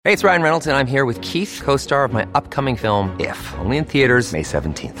Hey, it's Ryan Reynolds, and I'm here with Keith, co-star of my upcoming film, If, only in theaters May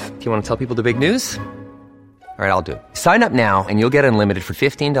 17th. Do you want to tell people the big news? All right, I'll do it. Sign up now and you'll get unlimited for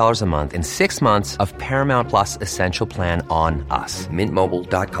 $15 a month and 6 months of Paramount Plus Essential Plan on us.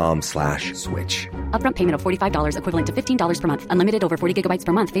 MintMobile.com/switch. Upfront payment of $45 equivalent to $15 per month. Unlimited over 40 gigabytes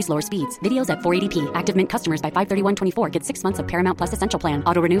per month. Face lower speeds. Videos at 480p. Active Mint customers by 531.24 get 6 months of Paramount Plus Essential Plan.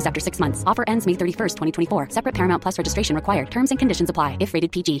 Auto renews after 6 months. Offer ends May 31st, 2024. Separate Paramount Plus registration required. Terms and conditions apply if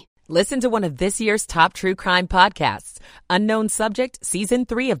rated PG. Listen to one of this year's top true crime podcasts. Unknown Subject, Season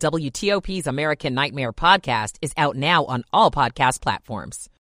 3 of WTOP's American Nightmare podcast is out now on all podcast platforms.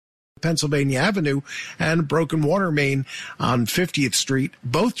 Pennsylvania Avenue and broken water main on 50th Street,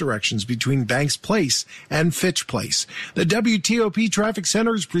 both directions between Banks Place and Fitch Place. The WTOP Traffic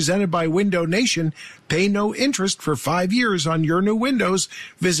Center is presented by Window Nation. Pay no interest for 5 years on your new windows.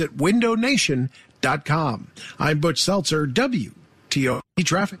 Visit windownation.com. I'm Butch Seltzer, WTOP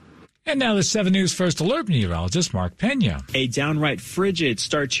Traffic. And now the 7 News First Alert meteorologist Mark Pena. A downright frigid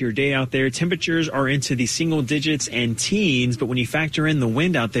start to your day out there. Temperatures are into the single digits and teens, but when you factor in the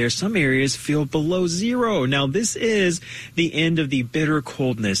wind out there, some areas feel below zero. Now, this is the end of the bitter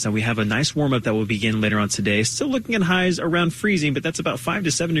coldness. Now, we have a nice warm-up that will begin later on today. Still looking at highs around freezing, but that's about 5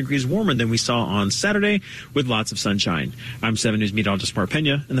 to 7 degrees warmer than we saw on Saturday with lots of sunshine. I'm 7 News meteorologist Mark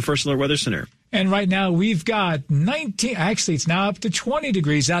Pena in the First Alert Weather Center. And right now we've got 19, actually it's now up to 20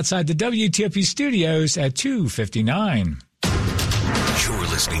 degrees outside the WTOP studios at 2:59. You're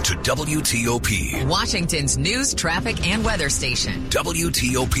listening to WTOP, Washington's news, traffic, and weather station.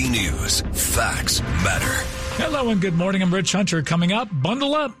 WTOP News. Facts matter. Hello and good morning. I'm Rich Hunter. Coming up,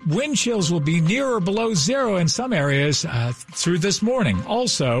 bundle up. Wind chills will be near or below zero in some areas through this morning.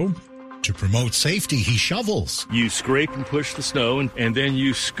 Also, to promote safety, he shovels. You scrape and push the snow, and then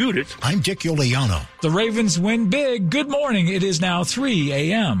you scoot it. I'm Dick Iuliano. The Ravens win big. Good morning. It is now 3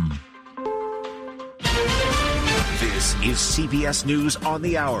 a.m. This is CBS News on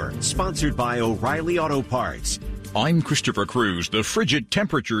the Hour, sponsored by O'Reilly Auto Parts. I'm Christopher Cruz. The frigid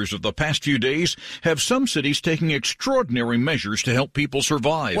temperatures of the past few days have some cities taking extraordinary measures to help people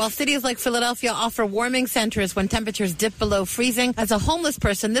survive. Well, cities like Philadelphia offer warming centers when temperatures dip below freezing. As a homeless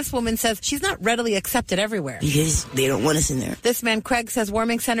person, this woman says she's not readily accepted everywhere. Because they don't want us in there. This man, Craig, says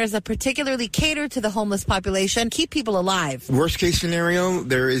warming centers that particularly cater to the homeless population keep people alive. Worst case scenario,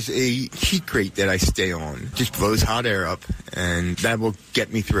 there is a heat crate that I stay on. Just blows hot air up, and that will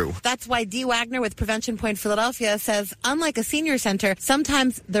get me through. That's why Dee Wagner with Prevention Point Philadelphia says, unlike a senior center,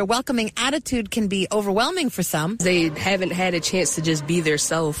 sometimes their welcoming attitude can be overwhelming for some. They haven't had a chance to just be their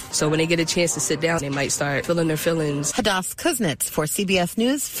self, so when they get a chance to sit down, they might start feeling their feelings. Hadass Kuznets for CBS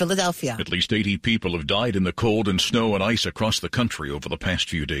News, Philadelphia. At least 80 people have died in the cold and snow and ice across the country over the past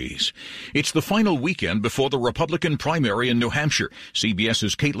few days. It's the final weekend before the Republican primary in New Hampshire.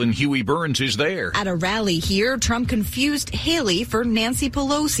 CBS's Caitlin Huey-Burns is there. At a rally here, Trump confused Haley for Nancy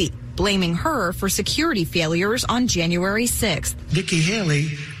Pelosi, blaming her for security failures on January 6th. Nikki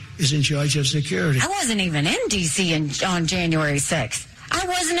Haley is in charge of security. I wasn't even in D.C. on January 6th. I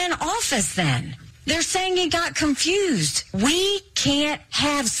wasn't in office then. They're saying he got confused. We can't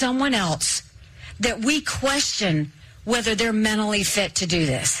have someone else that we question whether they're mentally fit to do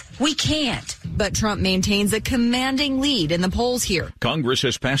this. We can't. But Trump maintains a commanding lead in the polls here. Congress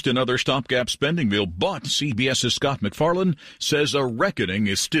has passed another stopgap spending bill, but CBS's Scott MacFarlane says a reckoning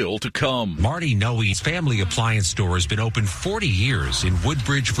is still to come. Marty Noe's family appliance store has been open 40 years in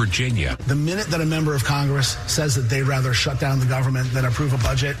Woodbridge, Virginia. The minute that a member of Congress says that they'd rather shut down the government than approve a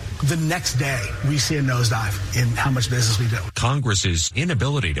budget, the next day we see a nosedive in how much business we do. Congress's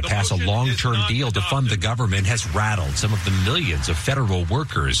inability to pass a long-term deal to fund the government has rattled some of the millions of federal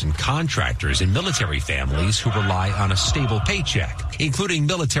workers and contractors and military families who rely on a stable paycheck, including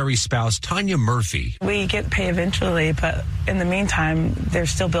military spouse Tanya Murphy. We get pay eventually, but in the meantime,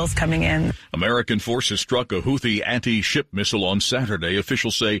 there's still bills coming in. American forces struck a Houthi anti-ship missile on Saturday.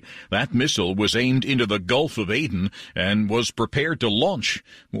 Officials say that missile was aimed into the Gulf of Aden and was prepared to launch.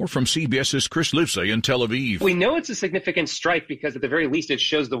 More from CBS's Chris Livesay in Tel Aviv. We know it's a significant strike because at the very least it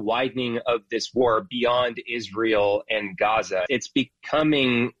shows the widening of this war beyond Israel and Gaza. It's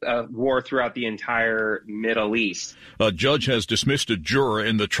becoming a war throughout the entire Middle East. A judge has dismissed a juror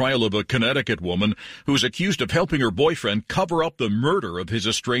in the trial of a Connecticut woman who's accused of helping her boyfriend cover up the murder of his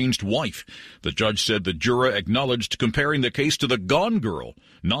estranged wife. The judge said the juror acknowledged comparing the case to The Gone Girl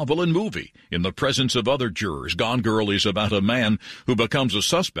novel and movie in the presence of other jurors. Gone Girl is about a man who becomes a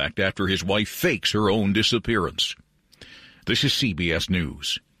suspect after his wife fakes her own disappearance. This is CBS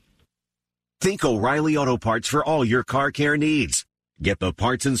News. Think O'Reilly Auto Parts for all your car care needs. Get the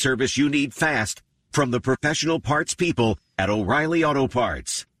parts and service you need fast from the professional parts people at O'Reilly Auto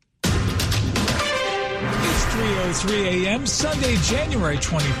Parts. It's 3:03 a.m., Sunday, January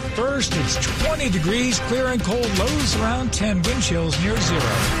 21st. It's 20 degrees, clear and cold, lows around 10, wind chills near zero.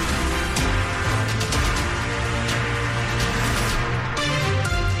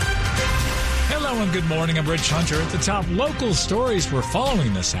 Hello and good morning. I'm Rich Hunter. At the top, local stories we're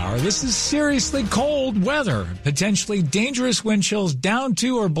following this hour. This is seriously cold weather, potentially dangerous wind chills down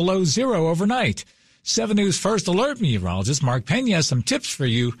to or below zero overnight. 7 News First Alert meteorologist Mark Pena has some tips for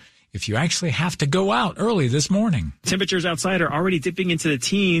you if you actually have to go out early this morning. Temperatures outside are already dipping into the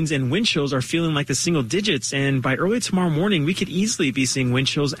teens and wind chills are feeling like the single digits. And by early tomorrow morning, we could easily be seeing wind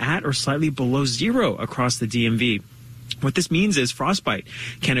chills at or slightly below zero across the DMV. What this means is frostbite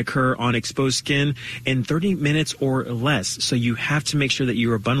can occur on exposed skin in 30 minutes or less. So you have to make sure that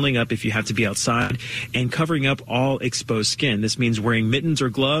you are bundling up if you have to be outside and covering up all exposed skin. This means wearing mittens or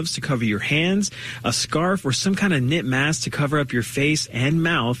gloves to cover your hands, a scarf or some kind of knit mask to cover up your face and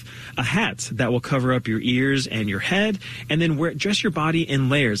mouth, a hat that will cover up your ears and your head, and then dress your body in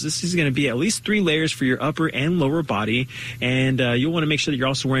layers. This is going to be at least 3 layers for your upper and lower body, and you'll want to make sure that you're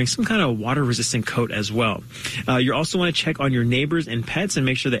also wearing some kind of water-resistant coat as well. You also want to check on your neighbors and pets and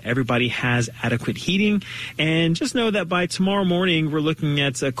make sure that everybody has adequate heating. And just know that by tomorrow morning, we're looking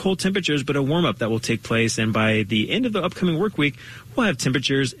at cold temperatures, but a warm-up that will take place. And by the end of the upcoming work week, we'll have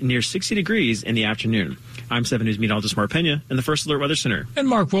temperatures near 60 degrees in the afternoon. I'm 7 News meteorologist Mark Pena in the First Alert Weather Center. And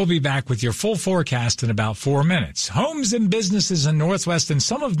Mark will be back with your full forecast in about 4 minutes. Homes and businesses in Northwest and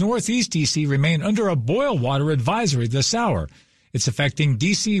some of Northeast D.C. remain under a boil water advisory this hour. It's affecting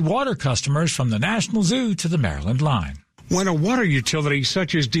D.C. water customers from the National Zoo to the Maryland line. When a water utility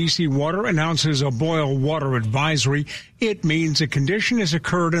such as DC Water announces a boil water advisory, it means a condition has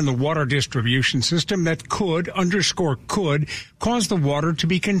occurred in the water distribution system that could cause the water to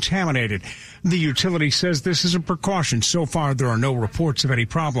be contaminated. The utility says this is a precaution. So far, there are no reports of any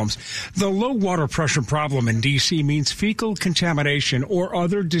problems. The low water pressure problem in D.C. means fecal contamination or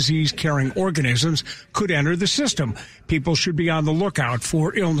other disease-carrying organisms could enter the system. People should be on the lookout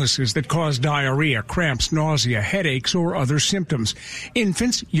for illnesses that cause diarrhea, cramps, nausea, headaches, or other symptoms.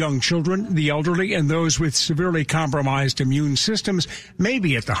 Infants, young children, the elderly, and those with severely compromised immune systems may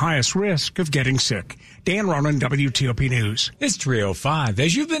be at the highest risk of getting sick. Dan Ronan, WTOP News. It's 3:05.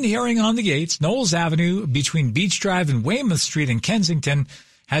 As you've been hearing on the gates, Knowles Avenue between Beach Drive and Weymouth Street in Kensington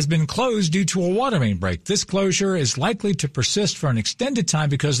has been closed due to a water main break. This closure is likely to persist for an extended time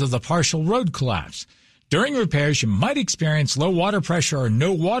because of the partial road collapse. During repairs, you might experience low water pressure or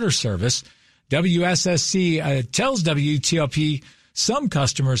no water service. WSSC tells WTOP some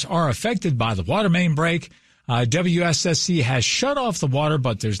customers are affected by the water main break. WSSC has shut off the water,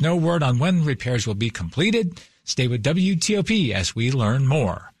 but there's no word on when repairs will be completed. Stay with WTOP as we learn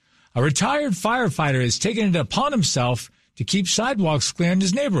more. A retired firefighter has taken it upon himself to keep sidewalks clear in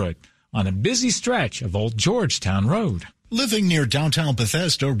his neighborhood on a busy stretch of Old Georgetown Road. Living near downtown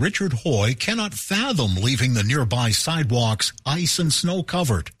Bethesda, Richard Hoy cannot fathom leaving the nearby sidewalks ice and snow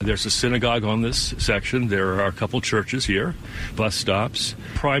covered. There's a synagogue on this section. There are a couple churches here, bus stops,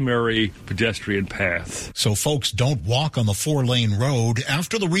 primary pedestrian path. So folks don't walk on the 4-lane road.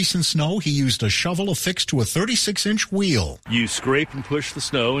 After the recent snow, he used a shovel affixed to a 36-inch wheel. You scrape and push the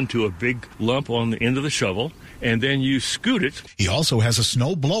snow into a big lump on the end of the shovel, and then you scoot it. He also has a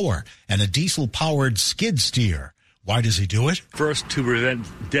snow blower and a diesel-powered skid steer. Why does he do it? First, to prevent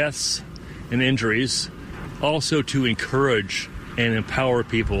deaths and injuries, also to encourage and empower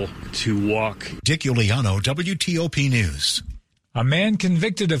people to walk. Dick Iuliano, WTOP News. A man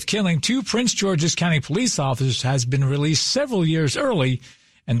convicted of killing 2 Prince George's County police officers has been released several years early,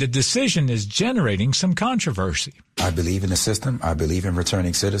 and the decision is generating some controversy. I believe in the system. I believe in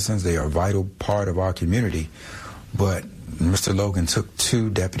returning citizens. They are a vital part of our community. But Mr. Logan took 2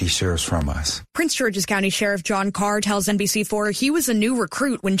 deputy sheriffs from us. Prince George's County Sheriff John Carr tells NBC4 he was a new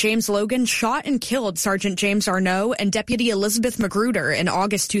recruit when James Logan shot and killed Sergeant James Arnault and Deputy Elizabeth Magruder in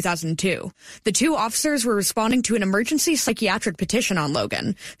August 2002. The 2 officers were responding to an emergency psychiatric petition on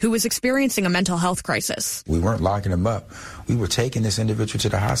Logan, who was experiencing a mental health crisis. We weren't locking him up. We were taking this individual to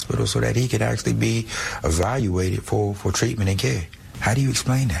the hospital so that he could actually be evaluated for treatment and care. How do you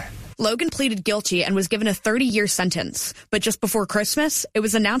explain that? Logan pleaded guilty and was given a 30-year sentence. But just before Christmas, it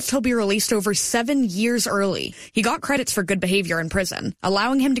was announced he'll be released over 7 years early. He got credits for good behavior in prison,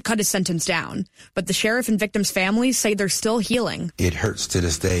 allowing him to cut his sentence down. But the sheriff and victims' families say they're still healing. It hurts to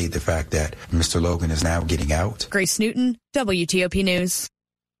this day, the fact that Mr. Logan is now getting out. Grace Newton, WTOP News.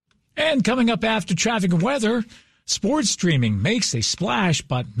 And coming up after traffic and weather, sports streaming makes a splash,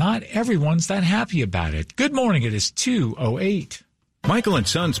 but not everyone's that happy about it. Good morning. It is 2:08. Michael &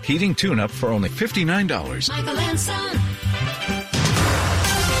 Son's heating tune-up for only $59. Michael & Son.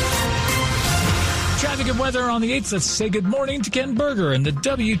 Traffic and weather on the 8th. Let's say good morning to Ken Berger in the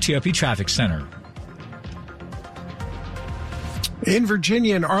WTOP Traffic Center. In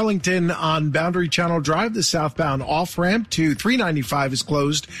Virginia and Arlington on Boundary Channel Drive, the southbound off-ramp to 395 is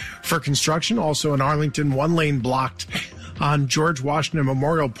closed for construction. Also in Arlington, one lane blocked on George Washington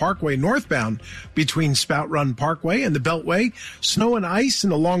Memorial Parkway northbound between Spout Run Parkway and the Beltway. Snow and ice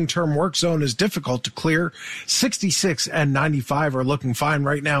in the long-term work zone is difficult to clear. 66 and 95 are looking fine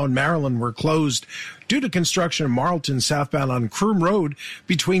right now. In Maryland, we're closed due to construction in Marlton southbound on Croom Road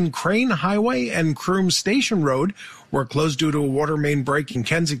between Crane Highway and Croom Station Road. We're closed due to a water main break in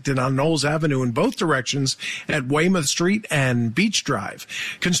Kensington on Knowles Avenue in both directions at Weymouth Street and Beach Drive.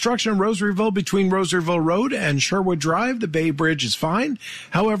 Construction in Rosaryville between Rosaryville Road and Sherwood Drive. The Bay Bridge is fine.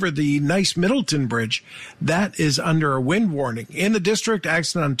 However, the nice Middleton Bridge, that is under a wind warning. In the district,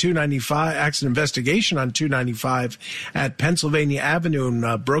 accident investigation on 295 at Pennsylvania Avenue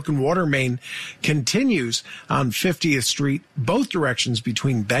and broken water main continues on 50th Street, both directions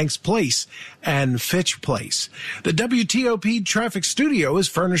between Banks Place and Fitch Place. The WTOP Traffic Studio is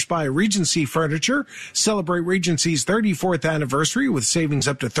furnished by Regency Furniture. Celebrate Regency's 34th anniversary with savings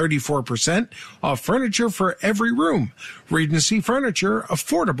up to 34% off furniture for every room. Regency Furniture,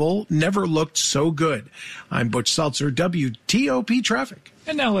 affordable, never looked so good. I'm Butch Seltzer, WTOP Traffic.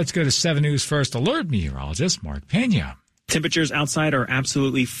 And now let's go to 7 News First Alert meteorologist Mark Pena. Temperatures outside are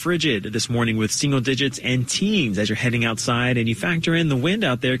absolutely frigid this morning with single digits and teens as you're heading outside, and you factor in the wind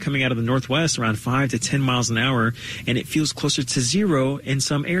out there coming out of the northwest around 5 to 10 miles an hour, and it feels closer to zero in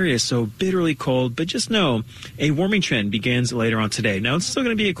some areas, so bitterly cold. But just know a warming trend begins later on today. Now, it's still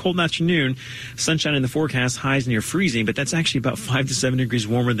going to be a cold afternoon. Sunshine in the forecast, highs near freezing, but that's actually about 5 to 7 degrees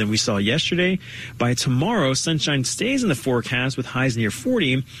warmer than we saw yesterday. By tomorrow, sunshine stays in the forecast with highs near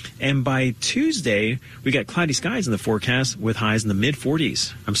 40, and by Tuesday, we got cloudy skies in the forecast with highs in the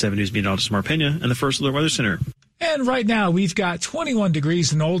mid-40s. I'm 7 News meteorologist Mark Pena and the First Alert Weather Center. And right now, we've got 21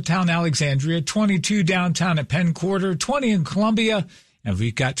 degrees in Old Town Alexandria, 22 downtown at Penn Quarter, 20 in Columbia, and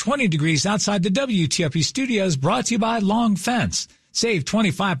we've got 20 degrees outside the WTOP studios, brought to you by Long Fence. Save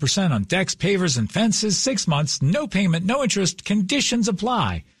 25% on decks, pavers, and fences, 6 months, no payment, no interest, conditions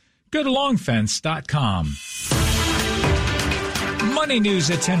apply. Go to longfence.com. Money news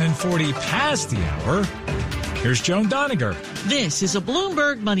at 10 and 40 past the hour. Here's Joan Doniger. This is a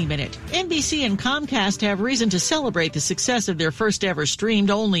Bloomberg Money Minute. NBC and Comcast have reason to celebrate the success of their first ever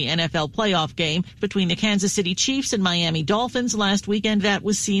streamed-only NFL playoff game between the Kansas City Chiefs and Miami Dolphins last weekend that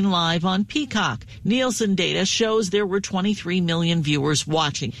was seen live on Peacock. Nielsen data shows there were 23 million viewers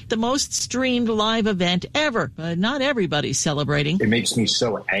watching, the most streamed live event ever, but not everybody's celebrating. It makes me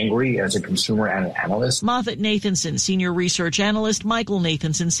so angry as a consumer and an analyst. MoffettNathanson senior research analyst Michael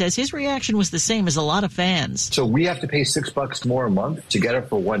Nathanson says his reaction was the same as a lot of fans. So we have to pay $6 more a month to get it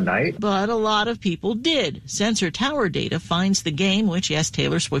for one night? But a lot of people did. Sensor Tower data finds the game, which, yes,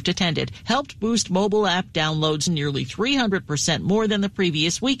 Taylor Swift attended, helped boost mobile app downloads nearly 300% more than the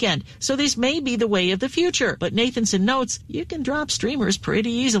previous weekend. So this may be the way of the future. But Nathanson notes you can drop streamers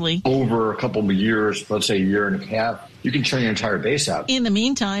pretty easily. Over a couple of years, let's say a year and a half, you can turn your entire base out. In the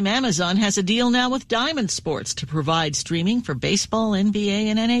meantime, Amazon has a deal now with Diamond Sports to provide streaming for baseball, NBA,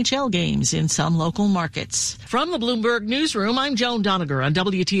 and NHL games in some local markets. From the Bloomberg Newsroom, I'm Joan Doniger on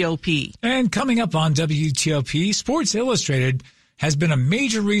WTOP. And coming up on WTOP, Sports Illustrated has been a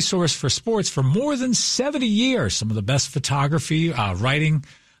major resource for sports for more than 70 years. Some of the best photography, writing.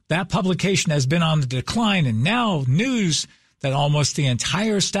 That publication has been on the decline, and now news that almost the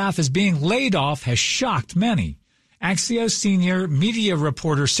entire staff is being laid off has shocked many. Axios senior media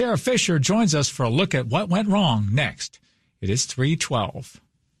reporter Sarah Fisher joins us for a look at what went wrong next. It is 3:12.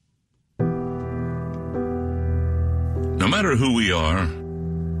 No matter who we are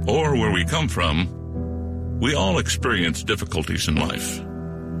or where we come from, we all experience difficulties in life.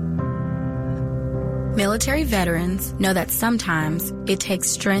 Military veterans know that sometimes it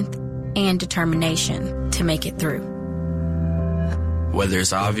takes strength and determination to make it through. Whether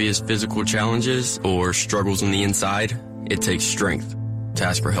it's obvious physical challenges or struggles on the inside, it takes strength to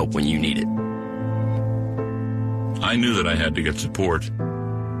ask for help when you need it. I knew that I had to get support,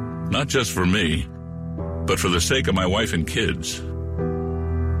 not just for me, but for the sake of my wife and kids.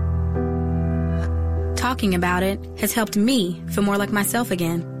 Talking about it has helped me feel more like myself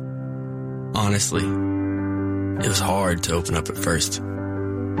again. Honestly, it was hard to open up at first,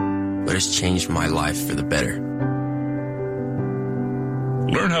 but it's changed my life for the better.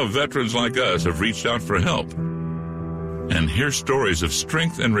 Learn how veterans like us have reached out for help. And hear stories of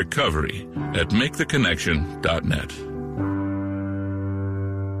strength and recovery at maketheconnection.net.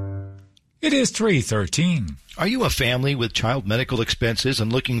 It is 3:13. Are you a family with child medical expenses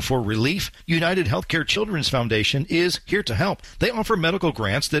and looking for relief? United Healthcare Children's Foundation is here to help. They offer medical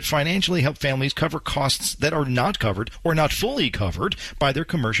grants that financially help families cover costs that are not covered or not fully covered by their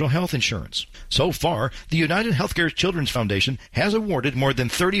commercial health insurance. So far, the United Healthcare Children's Foundation has awarded more than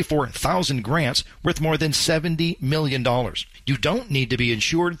 34,000 grants worth more than $70 million. You don't need to be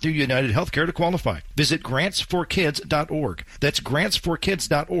insured through United Healthcare to qualify. Visit grantsforkids.org. That's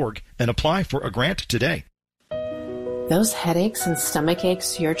grantsforkids.org and apply for a grant today. Those headaches and stomach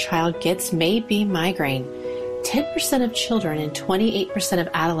aches your child gets may be migraine. 10% of children and 28% of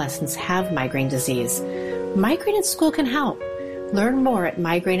adolescents have migraine disease. Migraine at School can help. Learn more at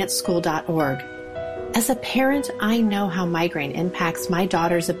migraineatschool.org. As a parent, I know how migraine impacts my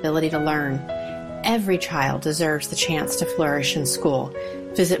daughter's ability to learn. Every child deserves the chance to flourish in school.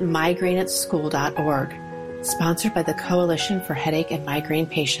 Visit migraineatschool.org. Sponsored by the Coalition for Headache and Migraine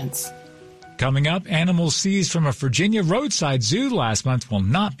Patients. Coming up, animals seized from a Virginia roadside zoo last month will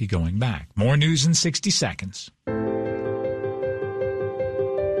not be going back. More news in 60 seconds.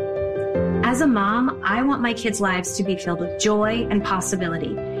 As a mom, I want my kids' lives to be filled with joy and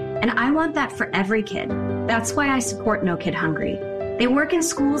possibility. And I want that for every kid. That's why I support No Kid Hungry. They work in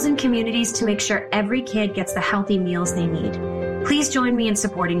schools and communities to make sure every kid gets the healthy meals they need. Please join me in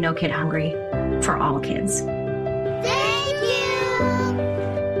supporting No Kid Hungry for all kids.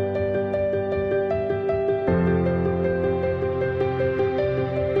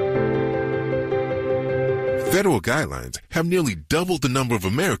 Federal guidelines have nearly doubled the number of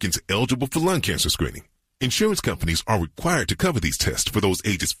Americans eligible for lung cancer screening. Insurance companies are required to cover these tests for those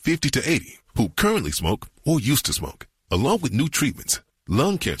ages 50 to 80 who currently smoke or used to smoke. Along with new treatments,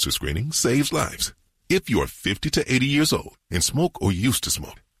 lung cancer screening saves lives. If you are 50 to 80 years old and smoke or used to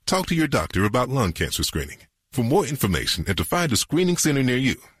smoke, talk to your doctor about lung cancer screening. For more information and to find a screening center near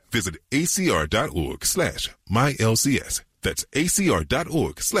you, visit acr.org/mylcs. That's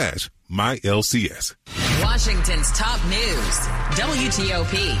acr.org/mylcs. Washington's top news,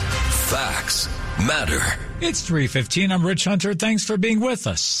 WTOP. Facts matter. It's 3:15. I'm Rich Hunter. Thanks for being with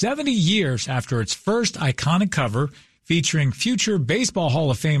us. 70 years after its first iconic cover featuring future Baseball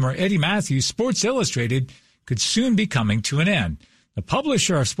Hall of Famer Eddie Matthews, Sports Illustrated could soon be coming to an end. The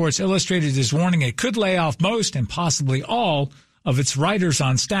publisher of Sports Illustrated is warning it could lay off most and possibly all of its writers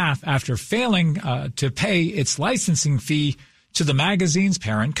on staff after failing to pay its licensing fee to the magazine's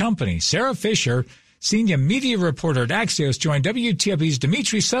parent company. Sarah Fisher, senior media reporter at Axios, joined WTOP's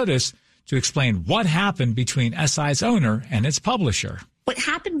Dimitri Sotis to explain what happened between SI's owner and its publisher. What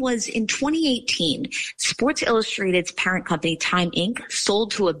happened was in 2018, Sports Illustrated's parent company, Time Inc., sold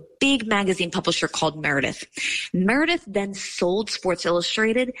to a big magazine publisher called Meredith. Meredith then sold Sports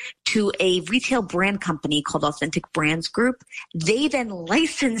Illustrated to a retail brand company called Authentic Brands Group. They then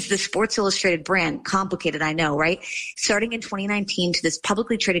licensed the Sports Illustrated brand, complicated, I know, right? Starting in 2019 to this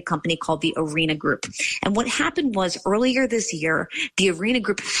publicly traded company called the Arena Group. And what happened was earlier this year, the Arena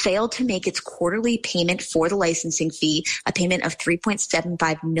Group failed to make its quarterly payment for the licensing fee, a payment of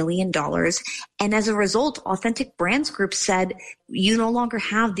 $3.75 million. And as a result, Authentic Brands Group said, you no longer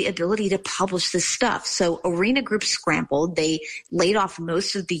have the ability to publish this stuff. So Arena Group scrambled. They laid off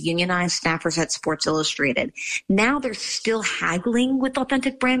most of the unionized staffers at Sports Illustrated. Now they're still haggling with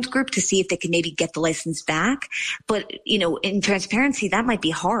Authentic Brands Group to see if they can maybe get the license back. But, you know, in transparency, that might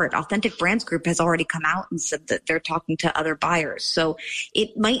be hard. Authentic Brands Group has already come out and said that they're talking to other buyers. So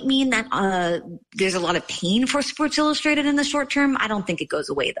it might mean that there's a lot of pain for Sports Illustrated in the short term. I don't think it goes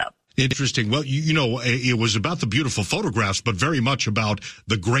away, though. Interesting. Well, you know, it was about the beautiful photographs, but very much about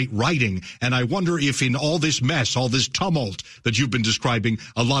the great writing. And I wonder if in all this mess, all this tumult that you've been describing,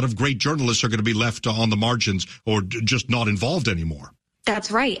 a lot of great journalists are going to be left on the margins or just not involved anymore.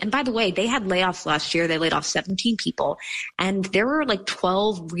 That's right. And by the way, they had layoffs last year. They laid off 17 people. And there were like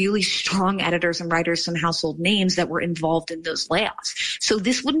 12 really strong editors and writers, some household names that were involved in those layoffs. So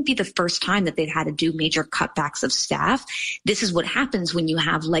this wouldn't be the first time that they've had to do major cutbacks of staff. This is what happens when you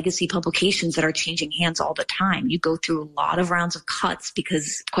have legacy publications that are changing hands all the time. You go through a lot of rounds of cuts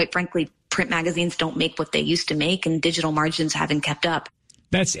because, quite frankly, print magazines don't make what they used to make and digital margins haven't kept up.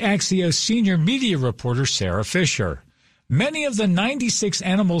 That's Axios senior media reporter Sarah Fisher. Many of the 96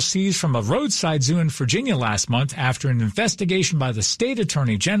 animals seized from a roadside zoo in Virginia last month after an investigation by the state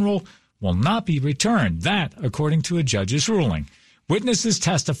attorney general will not be returned. That, according to a judge's ruling. Witnesses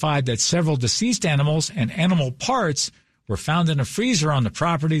testified that several deceased animals and animal parts were found in a freezer on the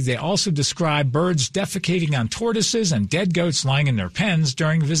property. They also described birds defecating on tortoises and dead goats lying in their pens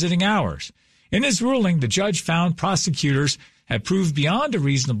during visiting hours. In his ruling, the judge found prosecutors had proved beyond a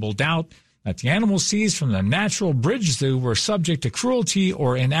reasonable doubt that the animals seized from the Natural Bridge Zoo were subject to cruelty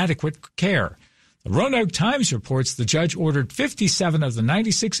or inadequate care. The Roanoke Times reports the judge ordered 57 of the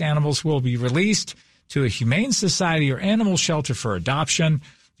 96 animals will be released to a humane society or animal shelter for adoption.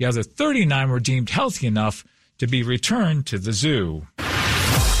 The other 39 were deemed healthy enough to be returned to the zoo.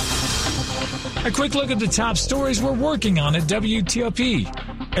 A quick look at the top stories we're working on at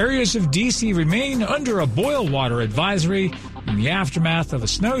WTOP. Areas of D.C. remain under a boil water advisory in the aftermath of a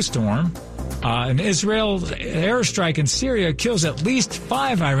snowstorm. An Israel airstrike in Syria kills at least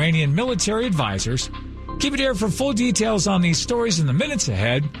 5 Iranian military advisors. Keep it here for full details on these stories in the minutes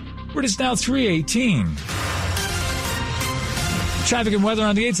ahead. It is now 3:18. Traffic and weather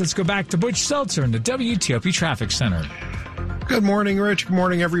on the 8th. Let's go back to Butch Seltzer in the WTOP Traffic Center. Good morning, Rich. Good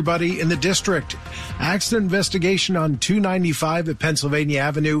morning, everybody. In the district, accident investigation on 295 at Pennsylvania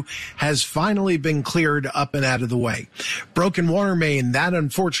Avenue has finally been cleared up and out of the way. Broken water main, that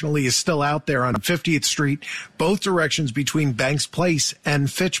unfortunately is still out there on 50th Street, both directions between Banks Place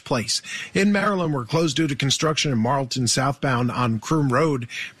and Fitch Place. In Maryland, we're closed due to construction in Marlton southbound on Croom Road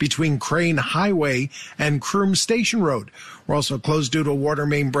between Crane Highway and Croom Station Road. We're also closed due to a water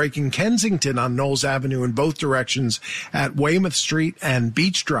main break in Kensington on Knowles Avenue in both directions at Weymouth Street and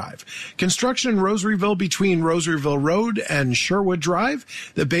Beach Drive. Construction in Rosaryville between Rosaryville Road and Sherwood Drive.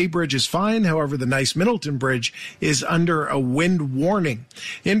 The Bay Bridge is fine. However, the Nice Middleton Bridge is under a wind warning.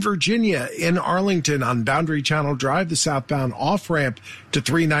 In Virginia, in Arlington on Boundary Channel Drive, the southbound off-ramp to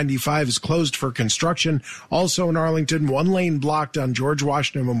 395 is closed for construction. Also in Arlington, one lane blocked on George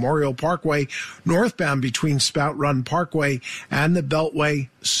Washington Memorial Parkway, northbound between Spout Run Parkway and the Beltway.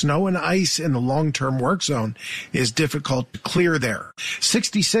 Snow and ice in the long-term work zone is difficult to clear there.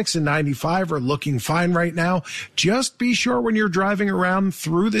 66 and 95 are looking fine right now. Just be sure when you're driving around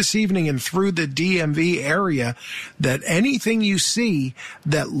through this evening and through the DMV area that anything you see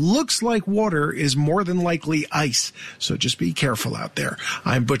that looks like water is more than likely ice. So just be careful out there.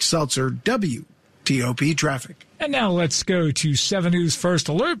 I'm Butch Seltzer, WTOP Traffic. And now let's go to 7 News First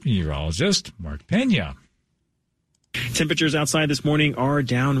Alert meteorologist Mark Pena. Temperatures outside this morning are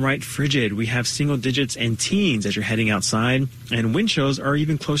downright frigid. We have single digits and teens as you're heading outside, and wind chills are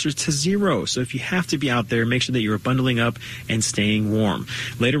even closer to 0. So if you have to be out there, make sure that you're bundling up and staying warm.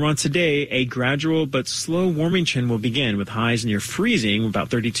 Later on today, a gradual but slow warming trend will begin with highs near freezing, about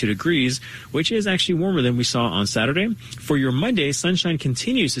 32 degrees, which is actually warmer than we saw on Saturday. For your Monday, sunshine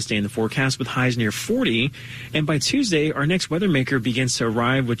continues to stay in the forecast with highs near 40. And by Tuesday, our next weather maker begins to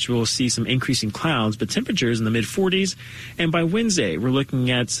arrive, which will see some increasing clouds, but temperatures in the mid-40s. And by Wednesday, we're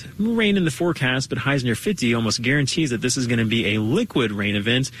looking at rain in the forecast, but highs near 50 almost guarantees that this is going to be a liquid rain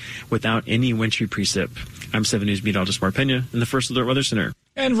event without any wintry precip. I'm 7 News meteorologist Mark Pena in the First Alert Weather Center.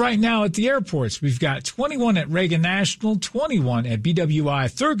 And right now at the airports, we've got 21 at Reagan National, 21 at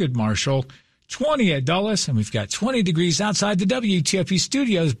BWI Thurgood Marshall, 20 at Dulles, and we've got 20 degrees outside the WTOP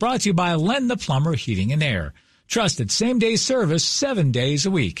studios, brought to you by Len the Plumber Heating and Air. Trusted same-day service 7 days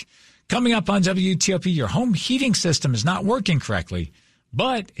a week. Coming up on WTOP, your home heating system is not working correctly,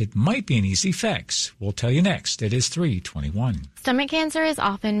 but it might be an easy fix. We'll tell you next. It is 3:21. Stomach cancer is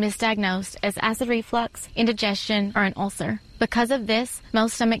often misdiagnosed as acid reflux, indigestion, or an ulcer. Because of this,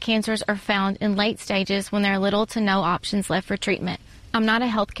 most stomach cancers are found in late stages when there are little to no options left for treatment. I'm not a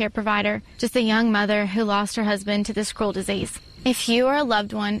healthcare provider, just a young mother who lost her husband to this cruel disease. If you or a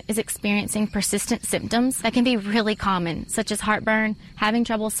loved one is experiencing persistent symptoms that can be really common, such as heartburn, having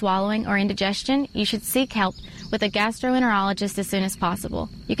trouble swallowing, or indigestion, you should seek help with a gastroenterologist as soon as possible.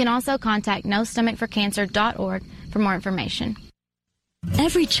 You can also contact nostomachforcancer.org for more information.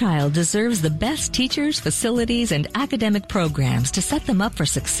 Every child deserves the best teachers, facilities, and academic programs to set them up for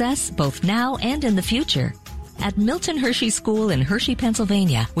success both now and in the future. At Milton Hershey School in Hershey,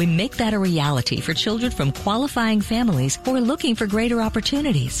 Pennsylvania, we make that a reality for children from qualifying families who are looking for greater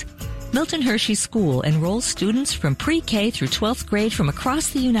opportunities. Milton Hershey School enrolls students from pre-K through 12th grade from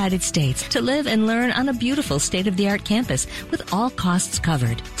across the United States to live and learn on a beautiful state-of-the-art campus with all costs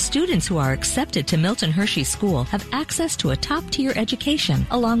covered. Students who are accepted to Milton Hershey School have access to a top-tier education,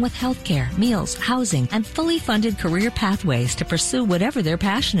 along with health care, meals, housing, and fully funded career pathways to pursue whatever they're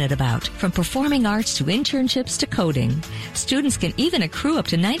passionate about, from performing arts to internships to coding. Students can even accrue up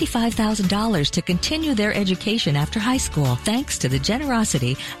to $95,000 to continue their education after high school, thanks to the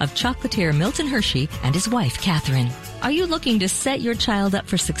generosity of chocolatier Milton Hershey and his wife, Catherine. Are you looking to set your child up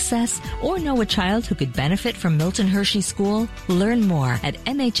for success or know a child who could benefit from Milton Hershey School? Learn more at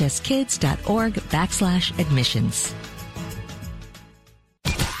mhskids.org/admissions.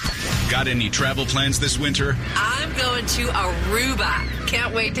 Got any travel plans this winter? I'm going to Aruba.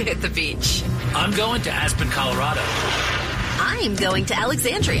 Can't wait to hit the beach. I'm going to Aspen, Colorado. I'm going to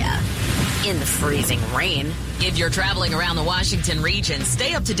Alexandria. in the freezing rain. If you're traveling around the Washington region,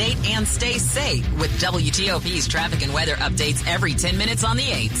 stay up to date and stay safe with WTOP's traffic and weather updates every 10 minutes on the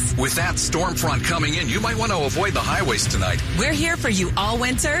 8s. With that storm front coming in, you might want to avoid the highways tonight. We're here for you all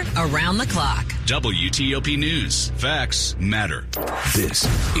winter, around the clock. WTOP News. Facts matter. This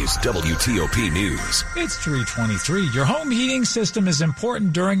is WTOP News. It's 3:23. Your home heating system is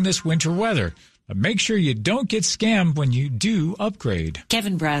important during this winter weather. But make sure you don't get scammed when you do upgrade.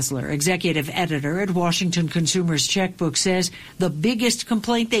 Kevin Brasler, executive editor at Washington Consumers Checkbook, says the biggest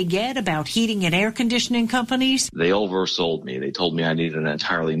complaint they get about heating and air conditioning companies. They oversold me. They told me I needed an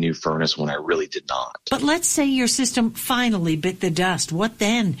entirely new furnace when I really did not. But let's say your system finally bit the dust. What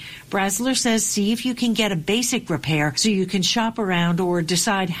then? Brasler says see if you can get a basic repair so you can shop around or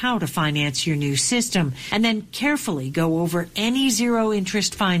decide how to finance your new system. And then carefully go over any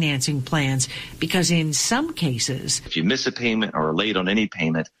zero-interest financing plans. Because in some cases, if you miss a payment or are late on any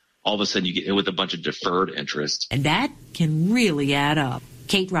payment, all of a sudden you get hit with a bunch of deferred interest. And that can really add up.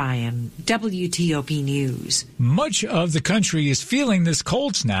 Kate Ryan, WTOP News. Much of the country is feeling this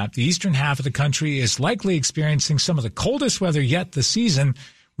cold snap. The eastern half of the country is likely experiencing some of the coldest weather yet this season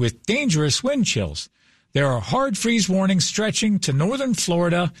with dangerous wind chills. There are hard freeze warnings stretching to northern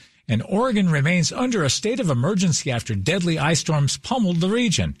Florida, and Oregon remains under a state of emergency after deadly ice storms pummeled the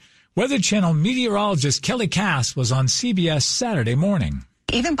region. Weather Channel meteorologist Kelly Cass was on CBS Saturday morning.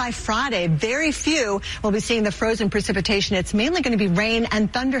 Even by Friday, very few will be seeing the frozen precipitation. It's mainly going to be rain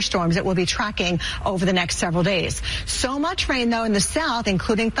and thunderstorms that we'll be tracking over the next several days. So much rain, though, in the south,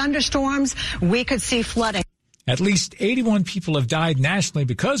 including thunderstorms, we could see flooding. At least 81 people have died nationally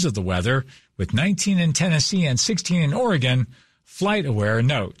because of the weather, with 19 in Tennessee and 16 in Oregon, FlightAware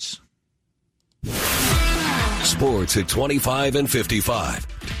notes. Sports at 25 and 55.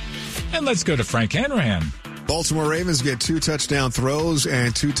 And let's go to Frank Hanrahan. Baltimore Ravens get 2 touchdown throws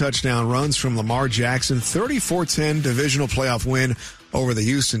and 2 touchdown runs from Lamar Jackson. 34-10 divisional playoff win over the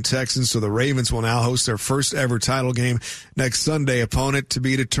Houston Texans. So the Ravens will now host their first ever title game next Sunday. Opponent to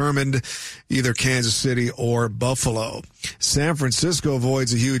be determined, either Kansas City or Buffalo. San Francisco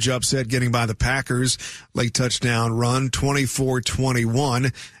avoids a huge upset getting by the Packers. Late touchdown run,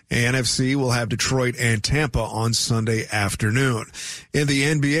 24-21. NFC will have Detroit and Tampa on Sunday afternoon. In the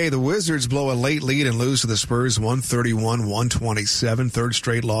NBA, the Wizards blow a late lead and lose to the Spurs 131-127. Third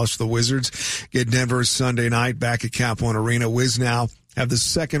straight loss for the Wizards. Get Denver Sunday night back at Cap One Arena. Wiz now have the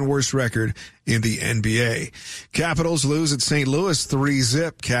second worst record in the NBA. Capitals lose at St. Louis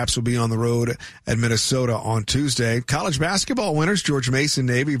 3-0. Caps will be on the road at Minnesota on Tuesday. College basketball winners, George Mason,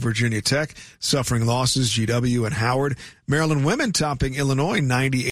 Navy, Virginia Tech, suffering losses, GW and Howard. Maryland women topping Illinois 98.